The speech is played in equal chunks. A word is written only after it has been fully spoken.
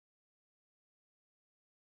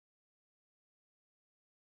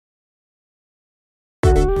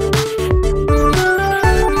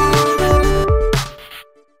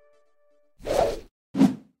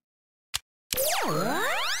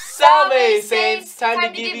Saints! Time to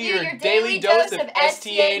give you your daily dose of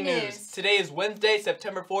STA news. Today is Wednesday,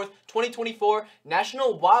 September 4th, 2024,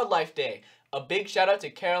 National Wildlife Day. A big shout out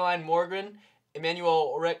to Caroline Morgan,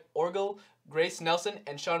 Emmanuel Orgel, Grace Nelson,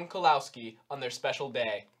 and Sean Kolowski on their special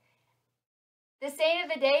day. The saint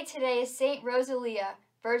of the day today is Saint Rosalia,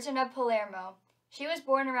 Virgin of Palermo. She was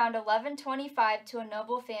born around 1125 to a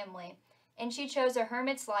noble family, and she chose a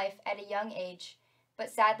hermit's life at a young age,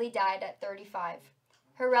 but sadly died at 35.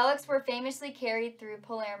 Her relics were famously carried through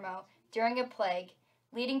Palermo during a plague,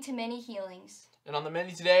 leading to many healings. And on the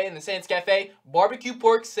menu today in the Saints Cafe, barbecue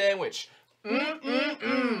pork sandwich.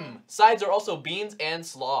 Sides are also beans and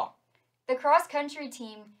slaw. The cross-country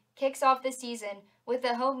team kicks off the season with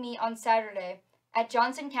a home meet on Saturday at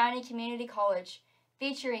Johnson County Community College,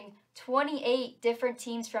 featuring 28 different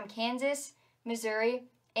teams from Kansas, Missouri,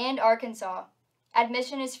 and Arkansas.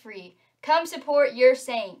 Admission is free. Come support your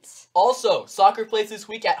Saints. Also, soccer plays this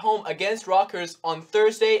week at home against Rockhurst on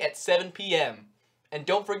Thursday at 7 p.m. And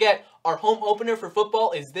don't forget, our home opener for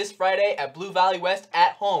football is this Friday at Blue Valley West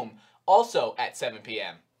at home, also at 7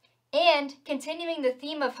 p.m. And, continuing the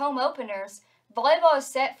theme of home openers, volleyball is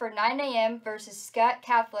set for 9 a.m. versus Scott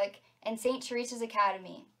Catholic and St. Teresa's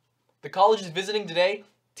Academy. The college is visiting today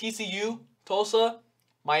TCU, Tulsa,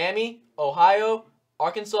 Miami, Ohio,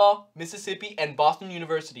 Arkansas, Mississippi, and Boston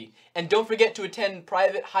University. And don't forget to attend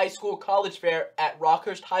private high school college fair at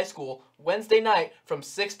Rockhurst High School Wednesday night from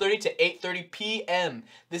 6:30 to 8:30 p.m.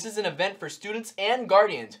 This is an event for students and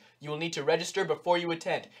guardians. You will need to register before you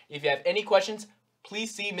attend. If you have any questions, please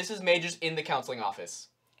see Mrs. Majors in the counseling office.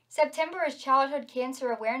 September is Childhood Cancer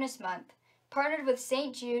Awareness Month. Partnered with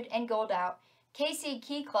St. Jude and Gold Out, KC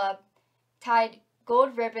Key Club tied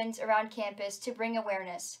gold ribbons around campus to bring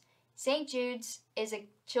awareness. St. Jude's is a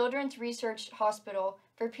children's research hospital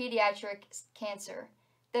for pediatric cancer.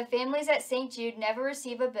 The families at St. Jude never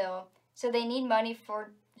receive a bill, so they need money for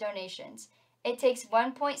donations. It takes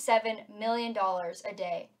 $1.7 million a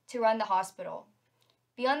day to run the hospital.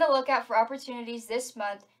 Be on the lookout for opportunities this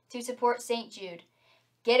month to support St. Jude.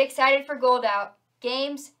 Get excited for Gold Out,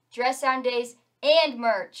 games, dress down days, and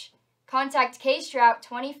merch. Contact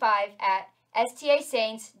kstrout25 at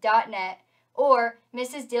stasaints.net or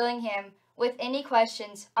Mrs. Dillingham with any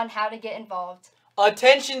questions on how to get involved.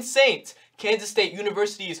 Attention Saints! Kansas State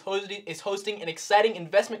University is hosting an exciting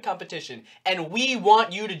investment competition, and we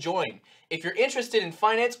want you to join. If you're interested in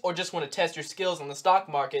finance or just want to test your skills on the stock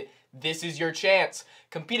market, this is your chance.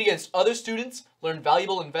 Compete against other students, learn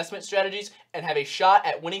valuable investment strategies, and have a shot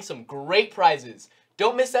at winning some great prizes.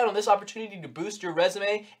 Don't miss out on this opportunity to boost your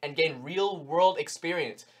resume and gain real-world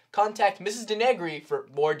experience. Contact Mrs. Denegri for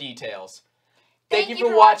more details. Thank you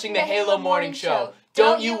for watching the Halo Morning Show.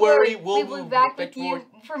 Don't you worry, we'll be back with you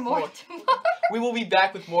for more tomorrow. We will be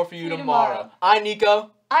back with more for you tomorrow. I'm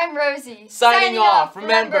Nico. I'm Rosie. Signing off.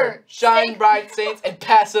 Remember, shine bright, Saints, and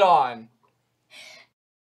pass it on.